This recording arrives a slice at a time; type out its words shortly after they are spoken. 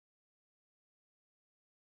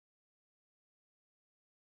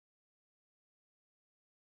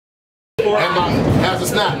Hemlock has a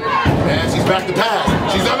snap. And she's back to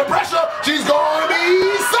pass. She's under pressure. She's going to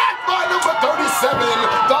be sacked by number 37,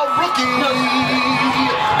 the rookie,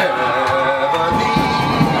 Ebony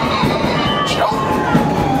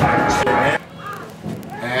Jones.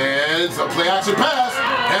 And it's a play action pass.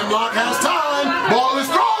 Hemlock has time. Ball is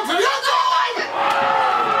thrown to the end zone.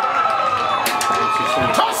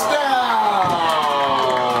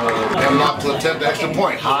 Touchdown. Hemlock to attempt the extra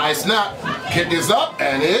point. High snap. Kick is up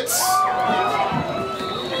and it's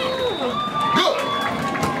good.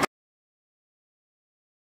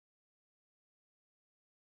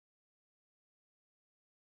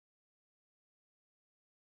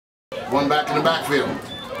 One back in the backfield.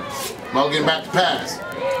 Mulligan back to pass.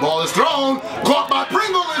 Ball is thrown, caught by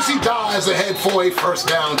Pringle, and she dives ahead for a first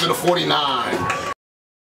down to the 49.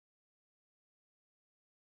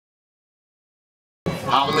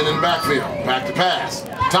 Holloman in the backfield, back to pass.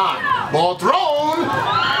 Time, ball thrown,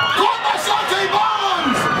 caught by Shantae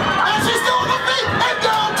Bonds, and she's still on her feet and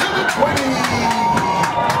down to the 20.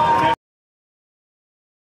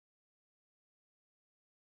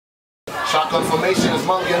 Shotgun formation is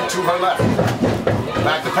Mulligan to her left.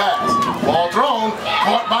 Back to pass. Ball thrown.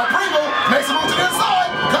 Caught by Pringle. Makes a move to the inside.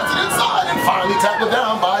 Cuts it inside. And finally tackled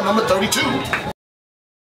down by number 32.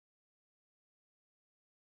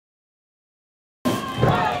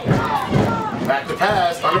 Back to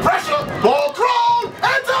pass. Under pressure. Ball thrown.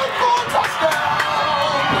 And done for a touchdown.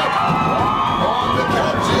 On the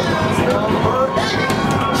catch is number 8.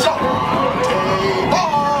 Shantae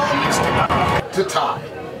Bonds to tie.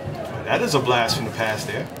 That is a blast from the pass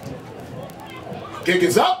there. Kick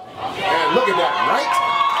is up, and look at that, right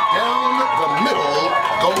down the middle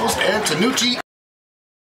goes Antonucci.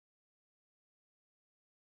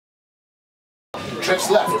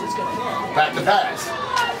 Trips left, back to pass.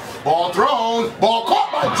 Ball thrown, ball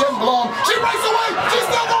caught by Jen Blum. She races away, she's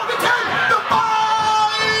still on the 10, the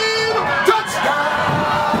 5,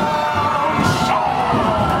 touchdown,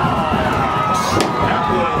 Sharks. That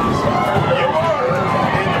was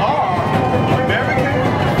American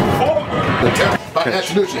football. By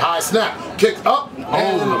Antonucci, high snap, kick up,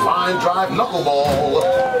 and line drive knuckleball.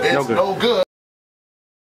 It's no good.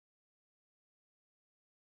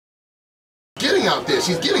 Getting out there,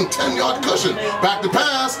 she's getting 10-yard cushion. Back to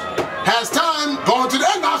pass, has time, going to the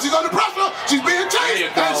end now. She's under pressure, she's being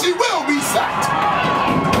chased, and she will be sacked.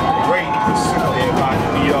 Great pursuit there by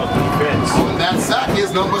the New York defense. And that sack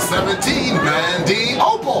is number 17, Mandy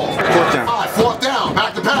Opal. Fourth down,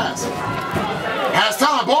 back to pass. Has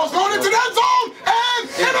time, ball's going into the end zone, and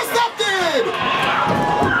intercepted!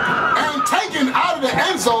 And taken out of the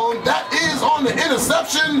end zone, that is on the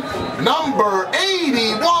interception, number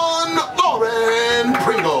 81, Lauren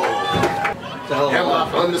Pringle.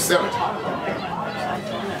 Hemlock under 7.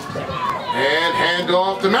 And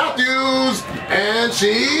handoff to Matthews, and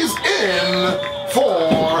she's in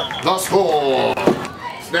for the score.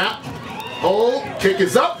 Snap, hold, kick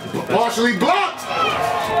is up, partially blocked.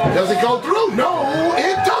 Does it go through? No,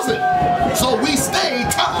 it doesn't. So we stay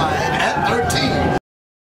tied at 13.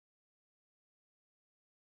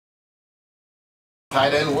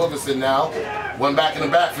 Tight end Wilkerson now. One back in the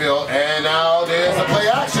backfield, and now there's a play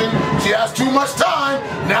action. She has too much time.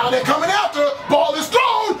 Now they're coming after her. Ball is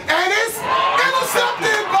thrown, and it's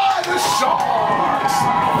intercepted by the Sharks.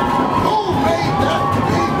 Who made that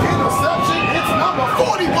big interception? It's number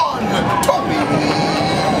 41, Tony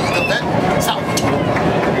the Vet South.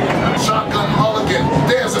 Shotgun Mulligan.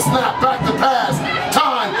 There's a snap, back to pass.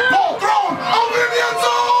 Time, ball thrown, over in the end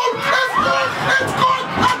zone. It's good, it's good,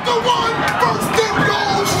 at the 1. First and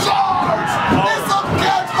goal, Sharks. It's a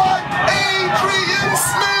catch by Adrian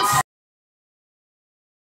Smith.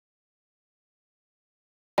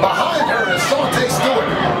 Behind her is Shantae Stewart.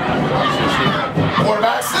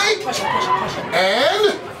 Quarterback sneak.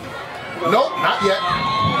 And, nope, not yet.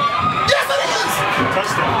 Yes, it is.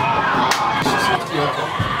 Touchdown.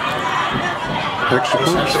 Extra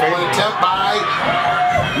point attempt by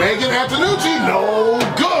Megan Antonucci. No